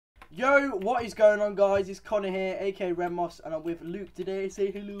Yo, what is going on, guys? It's Connor here, aka Remos, and I'm with Luke today.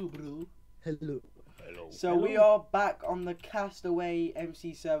 Say hello, bro. Hello. So we are back on the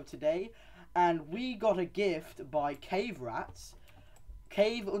CastawayMC server today, and we got a gift by Cave Rats.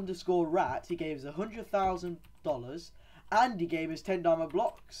 Cave_rat. He gave us $100,000, and he gave us 10 diamond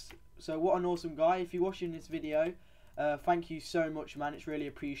blocks. So what an awesome guy! If you're watching this video, thank you so much, man. It's really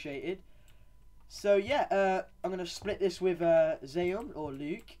appreciated. So yeah, I'm gonna split this with Zayum or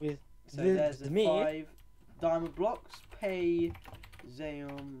Luke. So there's the 5 diamond blocks. Pay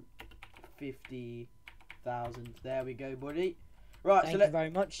Zayum 50,000. There we go, buddy. Right. Thank you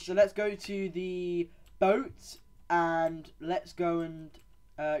very much. So let's go to the boat and let's go and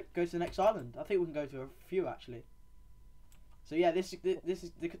go to the next island. I think we can go to a few actually. So yeah, this is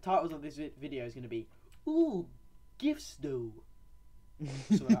the titles of this video is gonna be gifts though.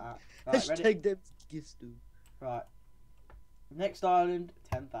 Something like that. Right, Hashtag them gifts too. Right. Next island,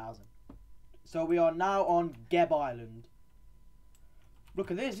 10,000. So we are now on Geb Island.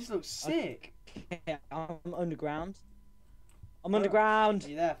 Look at this. This looks sick. Okay, I'm underground. I'm underground. Are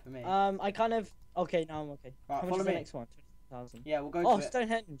you there for me? I kind of. Okay, now I'm okay. Right, How much follow is the me. next one? 20,000. Yeah, we'll go Oh, to it.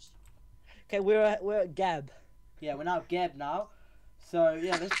 Stonehenge. Okay, we're at Geb. Yeah, we're now Geb now. So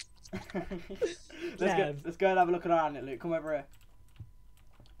yeah, let's go and have a look around it. Luke, come over here.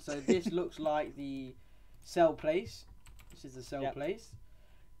 So this looks like the cell place. This is the cell place.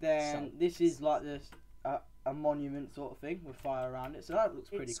 Then this is like this a monument sort of thing with fire around it. So that looks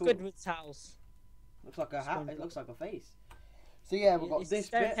pretty cool. Squidward's house. Looks like a hat. It looks like a face. So yeah, we've got this bit.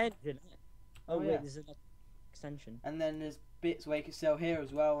 Stonehenge, isn't it? Oh wait, yeah. there's an extension. And then there's bits where you can sell here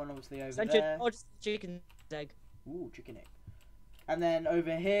as well, and obviously over Extension. there. Oh, just chicken egg. Ooh, chicken egg. And then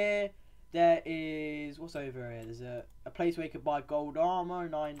over here, there is what's over here? There's a place where you could buy gold armor,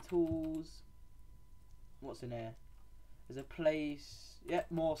 9 tools. What's in here? There's a place, yeah,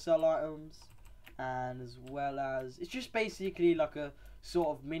 more sell items, and as well as it's just basically like a sort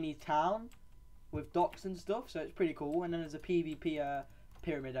of mini town with docks and stuff. So it's pretty cool. And then there's a PvP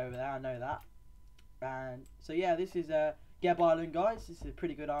pyramid over there. I know that. And so yeah, this is Geb Island, guys. This is a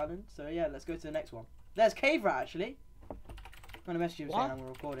pretty good island. So yeah, let's go to the next one. There's Cave Rat actually. I'm gonna message you saying we're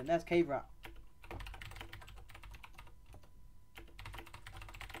recording. There's Cave Rat.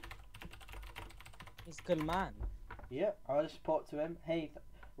 He's a good man. Yeah, I'll just report to him. Hey,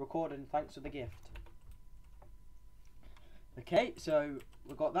 recording. Thanks for the gift. Okay, so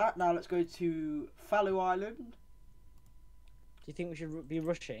we've got that. Now let's go to Fallow Island. Do you think we should be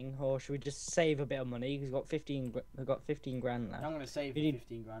rushing, or should we just save a bit of money? We've got 15. We've got 15 grand left. I'm gonna save You need-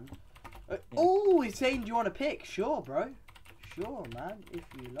 15 grand. Oh, he's saying, do you want to pick? Sure, bro. Sure, man. If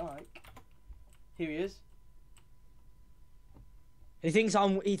you like. Here he is. He thinks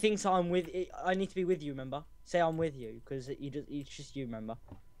I'm with. I need to be with you. Remember? Say I'm with you, because it's just you. Remember?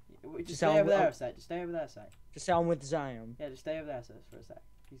 Just stay over there a sec. Just stay over there a sec. Just say I'm with Zion. Yeah, just stay over there for a sec.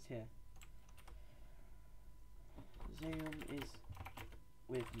 He's here. Zion is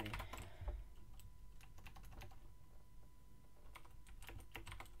with me.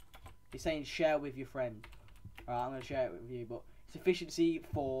 He's saying share with your friend. Alright, I'm going to share it with you, but it's efficiency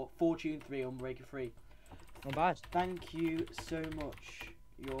 4, fortune 3, unbreaker 3. Not bad. Thank you so much.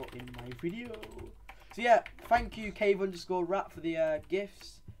 You're in my video. So yeah, thank you Cave_rat for the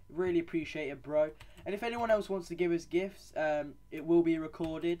gifts. Really appreciate it, bro. And if anyone else wants to give us gifts, it will be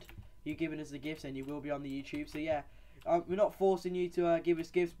recorded. You giving us the gifts and you will be on the YouTube. So yeah, we're not forcing you to give us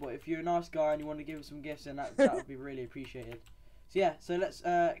gifts, but if you're a nice guy and you want to give us some gifts, then that would be really appreciated. So yeah, so let's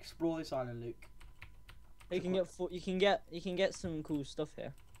explore this island, Luke. You can get some cool stuff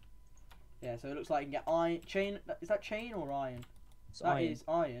here. Yeah, so it looks like you can get iron chain. Is that chain or iron? That is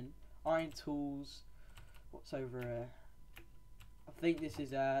iron. Iron tools. What's over here? I think this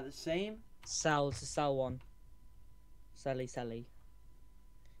is the same. It's a sell one. Selly.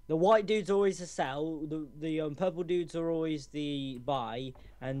 The white dudes are always a sell. The purple dudes are always the buy,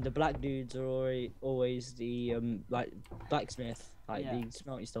 and the black dudes are always the like blacksmith, like the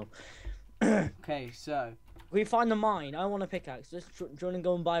smelting stuff. Okay, so we find the mine. I want a pickaxe. Do you want to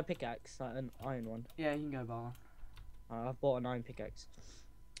go and buy a pickaxe, like an iron one? yeah, you can go bar. I've bought an iron pickaxe.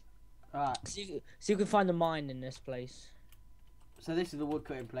 Alright. So you can find the mine in this place. So this is the wood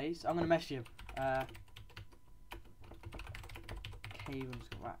cutting place. I'm gonna message you.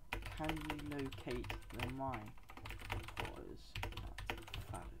 Cave_rat. Can you locate the mine?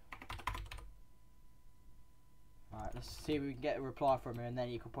 Alright, let's see if we can get a reply from her, and then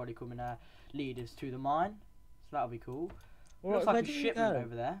you could probably come and lead us to the mine. So that'll be cool. Well, looks like a shipment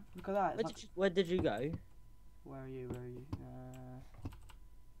over there. Look at that. Where did you go? Where are you?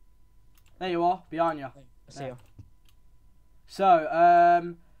 There you are, behind you. I see you.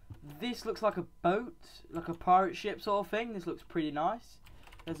 So, this looks like a boat, like a pirate ship sort of thing. This looks pretty nice.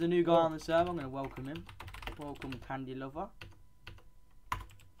 There's a new guy on the server. I'm going to welcome him. Welcome, Candy Lover.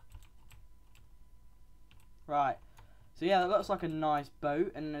 Right. So yeah, that looks like a nice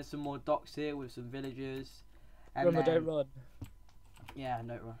boat, and there's some more docks here with some villagers. And Remember, don't run. Yeah,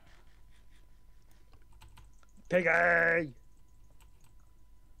 don't run. Piggy!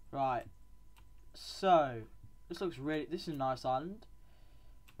 Right. So, this looks really. This is a nice island.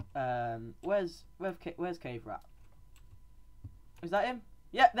 Where's Cave Rat? Is that him?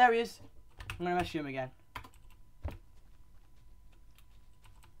 Yeah, there he is. I'm gonna message him again.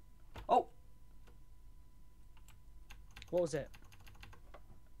 Oh. What was it?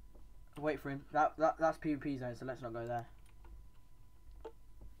 Wait for him. That's PvP zone, so let's not go there.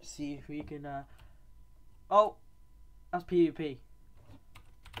 See if we can. Oh, that's PvP.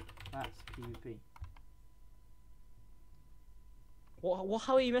 That's PvP. What?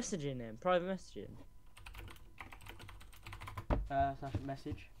 How are you messaging him? Private messaging? Slash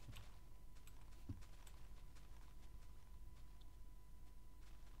message.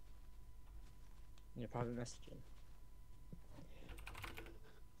 Yeah, private messaging.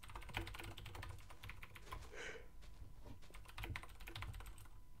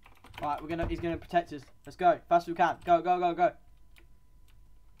 Right, he's gonna protect us. Let's go, fast as we can. Go, go, go, go.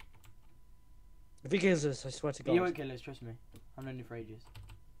 If he kills us, I swear to God. He won't kill us, trust me. I've known him for ages.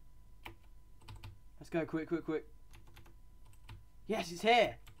 Let's go, quick, quick, quick. Yes, it's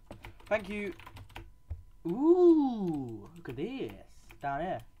here. Thank you. Ooh, look at this. Down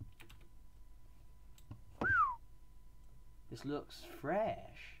here. This looks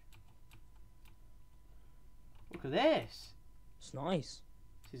fresh. Look at this. It's nice.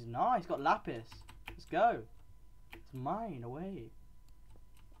 This is nice. It's got lapis. Let's go. It's mine away.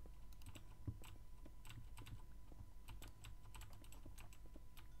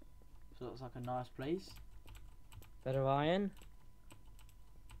 So it looks like a nice place. Better iron.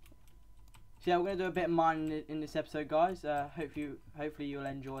 So yeah, we're gonna do a bit of mining in this episode, guys. Hopefully you'll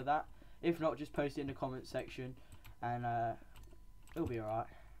enjoy that. If not, just post it in the comments section, and it'll be alright.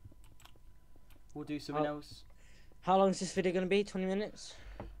 We'll do something else. How long is this video gonna be? 20 minutes?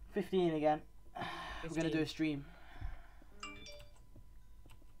 15 again. 15. We're gonna do a stream.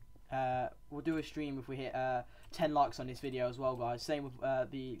 We'll do a stream if we hit 10 likes on this video as well, guys. Same with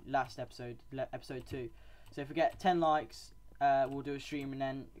the last episode, episode 2. So if we get 10 likes, we'll do a stream, and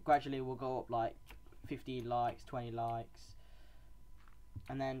then gradually we'll go up like 15 likes, 20 likes,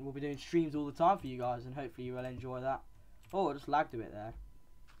 and then we'll be doing streams all the time for you guys, and hopefully you will enjoy that. Oh, I just lagged a bit there.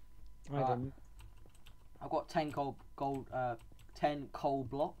 I didn't. I've got 10 coal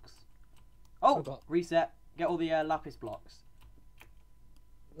blocks. Oh, reset. Get all the lapis blocks.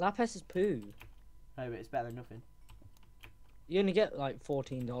 Lapis is poo. No, but it's better than nothing. You only get like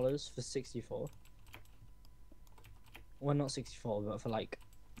 $14 for 64. Well, not 64, but for like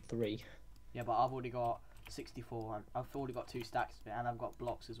 3. Yeah, but I've already got 64. And I've already got 2 stacks of it, and I've got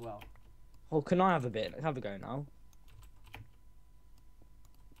blocks as well. Oh, can I have a bit? Have a go now.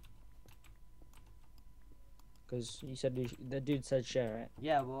 Because you said the dude said share it.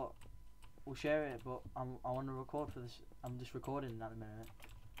 Yeah, but we'll share it. But I want to record for this. I'm just recording at the minute.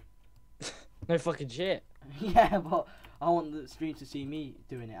 No fucking shit. Yeah, but I want the stream to see me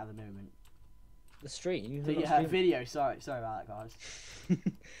doing it at the moment. The stream? So, yeah, video. Sorry about that, guys.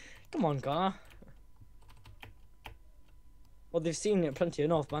 Come on, car. Well, they've seen it plenty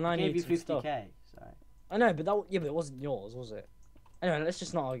enough, man. I gave need you some 50k. stuff. So. I know, but but it wasn't yours, was it? Anyway, let's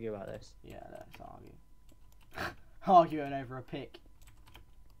just not argue about this. Yeah, let's not argue. Arguing over a pick.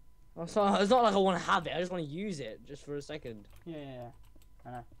 It's not like I want to have it. I just want to use it just for a second. Yeah.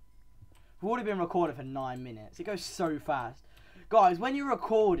 I know. We've already been recording for 9 minutes. It goes so fast. Guys, when you're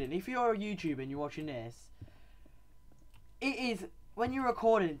recording, if you're a YouTuber and you're watching this, when you're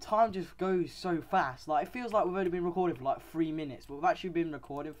recording, time just goes so fast. Like, it feels like we've only been recording for like 3 minutes, but we've actually been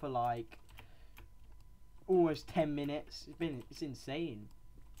recording for like almost 10 minutes. It's insane.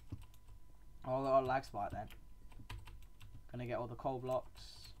 Oh, I got a lag spike then. Gonna get all the coal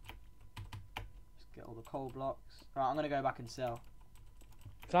blocks. Let's get all the coal blocks. Right, I'm gonna go back and sell.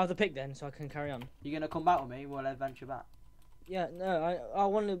 Can I have the pick then, so I can carry on? You gonna come back with me? We'll adventure back. Yeah, no, I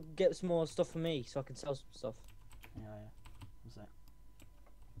want to get some more stuff for me, so I can sell some stuff. Yeah. What's that?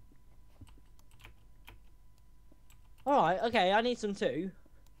 Alright, okay, I need some too.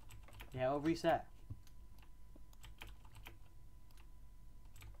 Yeah, I'll reset.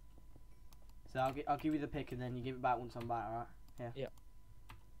 So I'll give you the pick, and then you give it back once I'm back, alright? Yeah. Yeah.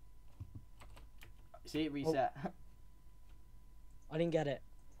 See it reset. Oh. I didn't get it.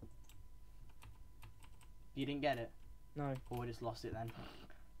 You didn't get it? No. Or we just lost it then.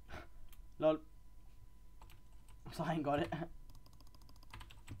 Lol. So I ain't got it.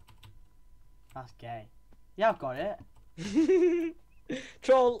 That's gay. Yeah, I've got it.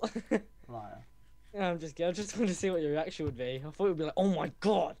 Troll. Liar. Yeah, I'm just kidding. I just wanted to see what your reaction would be. I thought it would be like, oh my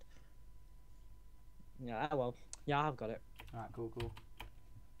god. Yeah, well. Yeah, I've got it. Alright, cool.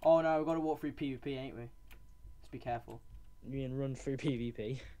 Oh no, we've got to walk through PvP, ain't we? Just be careful. You mean run through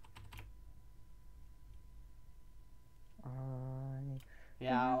PvP?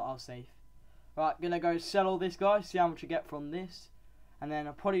 Yeah, I'll save. Right, gonna go sell all this, guys. See how much I get from this, and then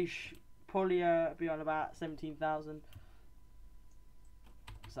I'll probably be on about 17,000.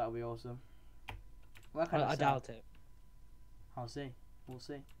 So that'll be awesome. Where can I sell? doubt it. I'll see. We'll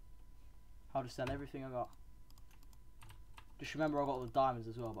see. I'll just sell everything I got. Just remember I got all the diamonds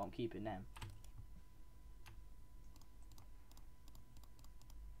as well, but I'm keeping them.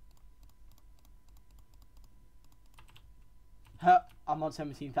 Huh, I'm on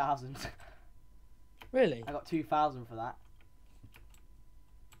 17,000. Really? I got 2,000 for that.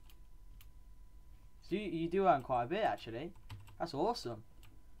 So you do earn quite a bit actually. That's awesome.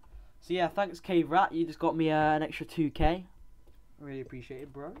 So yeah, thanks Cave Rat. You just got me an extra 2k. I really appreciate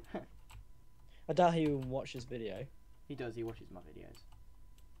it, bro. I doubt he will watch this video. He does. He watches my videos.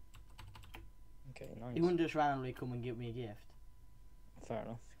 Okay, nice. He wouldn't just randomly come and give me a gift. Fair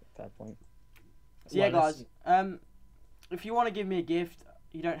enough. Fair point. So yeah, guys. If you want to give me a gift,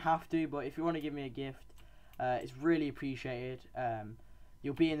 you don't have to, but if you want to give me a gift, it's really appreciated.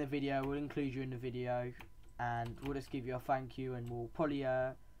 You'll be in the video. We'll include you in the video, and we'll just give you a thank you, and we'll probably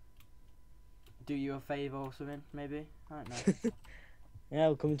do you a favour or something, maybe. I don't know. Yeah,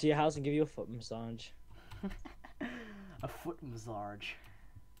 we'll come to your house and give you a foot massage. A foot massage.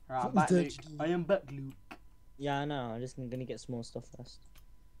 Right, I'm back, Luke. I am back, Luke. Yeah, I know. I'm just gonna get some more stuff first.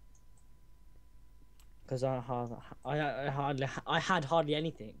 Because I had hardly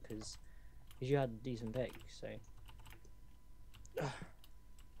anything. Because you had decent picks, so.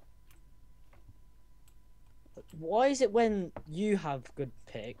 Why is it when you have good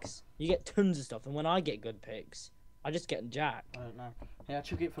picks, you get tons of stuff, and when I get good picks, I just get jack? I don't know. Yeah,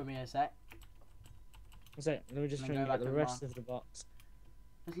 chuck it for me a sec. So let me just try and get the rest of the box.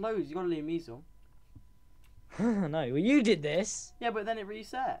 There's loads. You gotta leave me some. No, well you did this. Yeah, but then it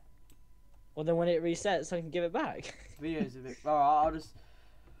reset. Well, then when it resets, I can give it back. Videos of it. Alright,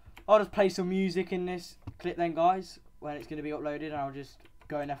 I'll just play some music in this clip then, guys. When it's gonna be uploaded, and I'll just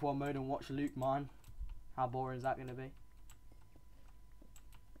go in F1 mode and watch Luke mine. How boring is that gonna be?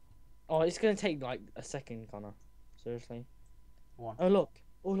 Oh, it's gonna take like a second, Connor. Seriously. One. Oh look,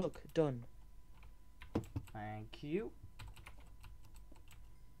 done. Thank you.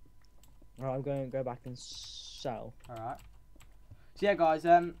 Alright, I'm going to go back and sell. Alright. So yeah, guys.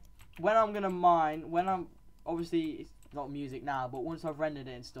 When I'm gonna mine, obviously it's not music now, but once I've rendered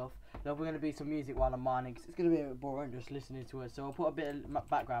it and stuff, there'll be gonna be some music while I'm mining, cause it's gonna be a bit boring just listening to it. So I'll put a bit of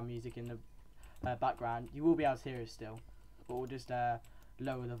background music in the background. You will be able to hear it still, but we'll just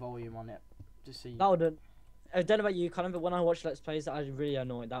lower the volume on it, just so you. That would. I don't know about you, Connor, but when I watch Let's Plays, that really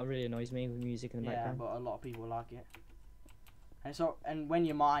annoys me with music in the background. Yeah, but a lot of people like it. And when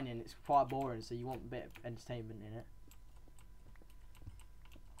you're mining, it's quite boring, so you want a bit of entertainment in it.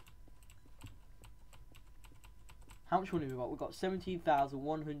 How much money we got? We've got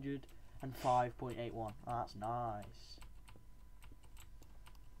 17,105.81. Oh, that's nice.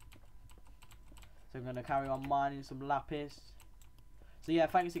 So I'm going to carry on mining some lapis. So yeah,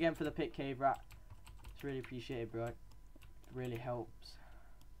 thanks again for the pick, Cave Rat. It's really appreciated, bro. It really helps.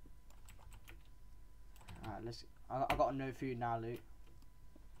 Alright, I got no food now, Luke.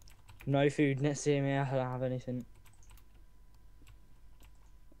 No food. Let's see me. I don't have anything.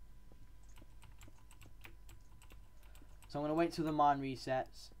 So I'm going to wait till the mine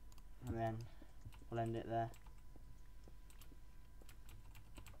resets, and then we'll end it there.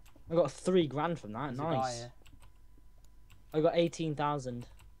 I got 3 grand from that. There's a guy Nice. here. I got 18,000.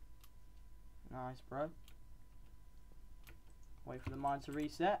 Nice, bro. Wait for the mine to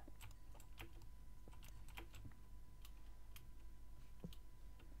reset.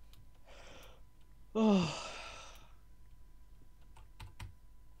 Oh.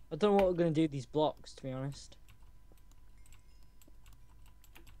 I don't know what we're gonna do with these blocks, to be honest.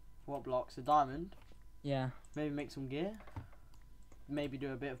 What blocks? A diamond? Yeah. Maybe make some gear. Maybe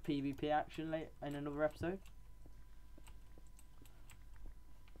do a bit of PvP action late in another episode.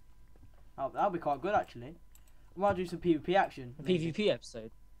 Oh, that'll be quite good actually. We might do some PvP action. A maybe. PvP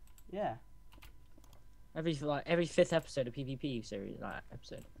episode. Yeah. Every 5th episode of PvP series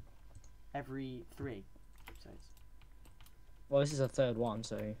episode. Every 3 episodes. Well, this is the 3rd one,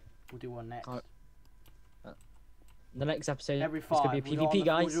 so We'll do one next. The next episode Every is going 5. to be a We'll PvP,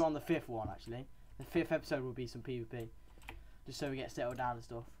 guys. We'll do on the 5th one, actually. The 5th episode will be some PvP. Just so we get settled down and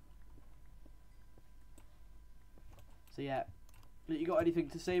stuff. So yeah. You got anything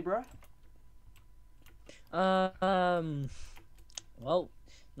to say, bro? Well,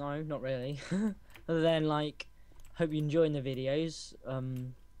 no, not really. Other than, like, hope you're enjoying the videos.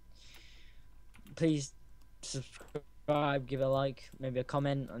 Please subscribe, give a like, maybe a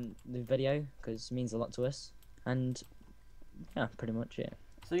comment on the video, because it means a lot to us. And yeah, pretty much it.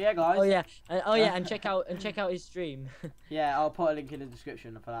 So yeah, guys. And check out his stream. Yeah, I'll put a link in the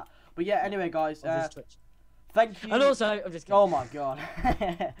description for that. But yeah, anyway, guys. Twitch. Thank you. And also, I'm just kidding. Oh my god.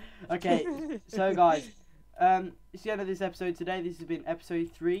 Okay, so guys, it's the end of this episode today. This has been episode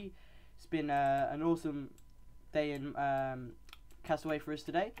 3. It's been an awesome day in Castaway for us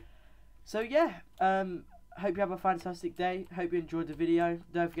today. So yeah, hope you have a fantastic day. Hope you enjoyed the video.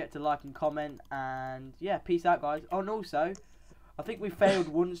 Don't forget to like and comment. And yeah, peace out, guys. Oh, and also, I think we failed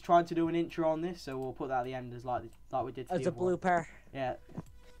once trying to do an intro on this, so we'll put that at the end as like we did. As a blooper. Yeah.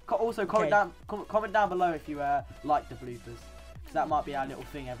 Also, comment down below if you like the bloopers, because that might be our little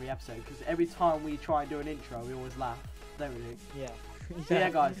thing every episode. Because every time we try and do an intro, we always laugh, don't we, Luke? Yeah. So yeah,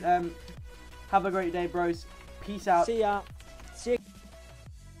 guys. Have a great day, bros. Peace out. See ya. See ya.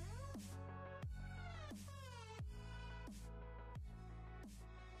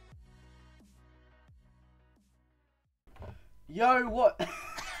 Yo, what?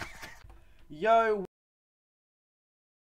 Yo.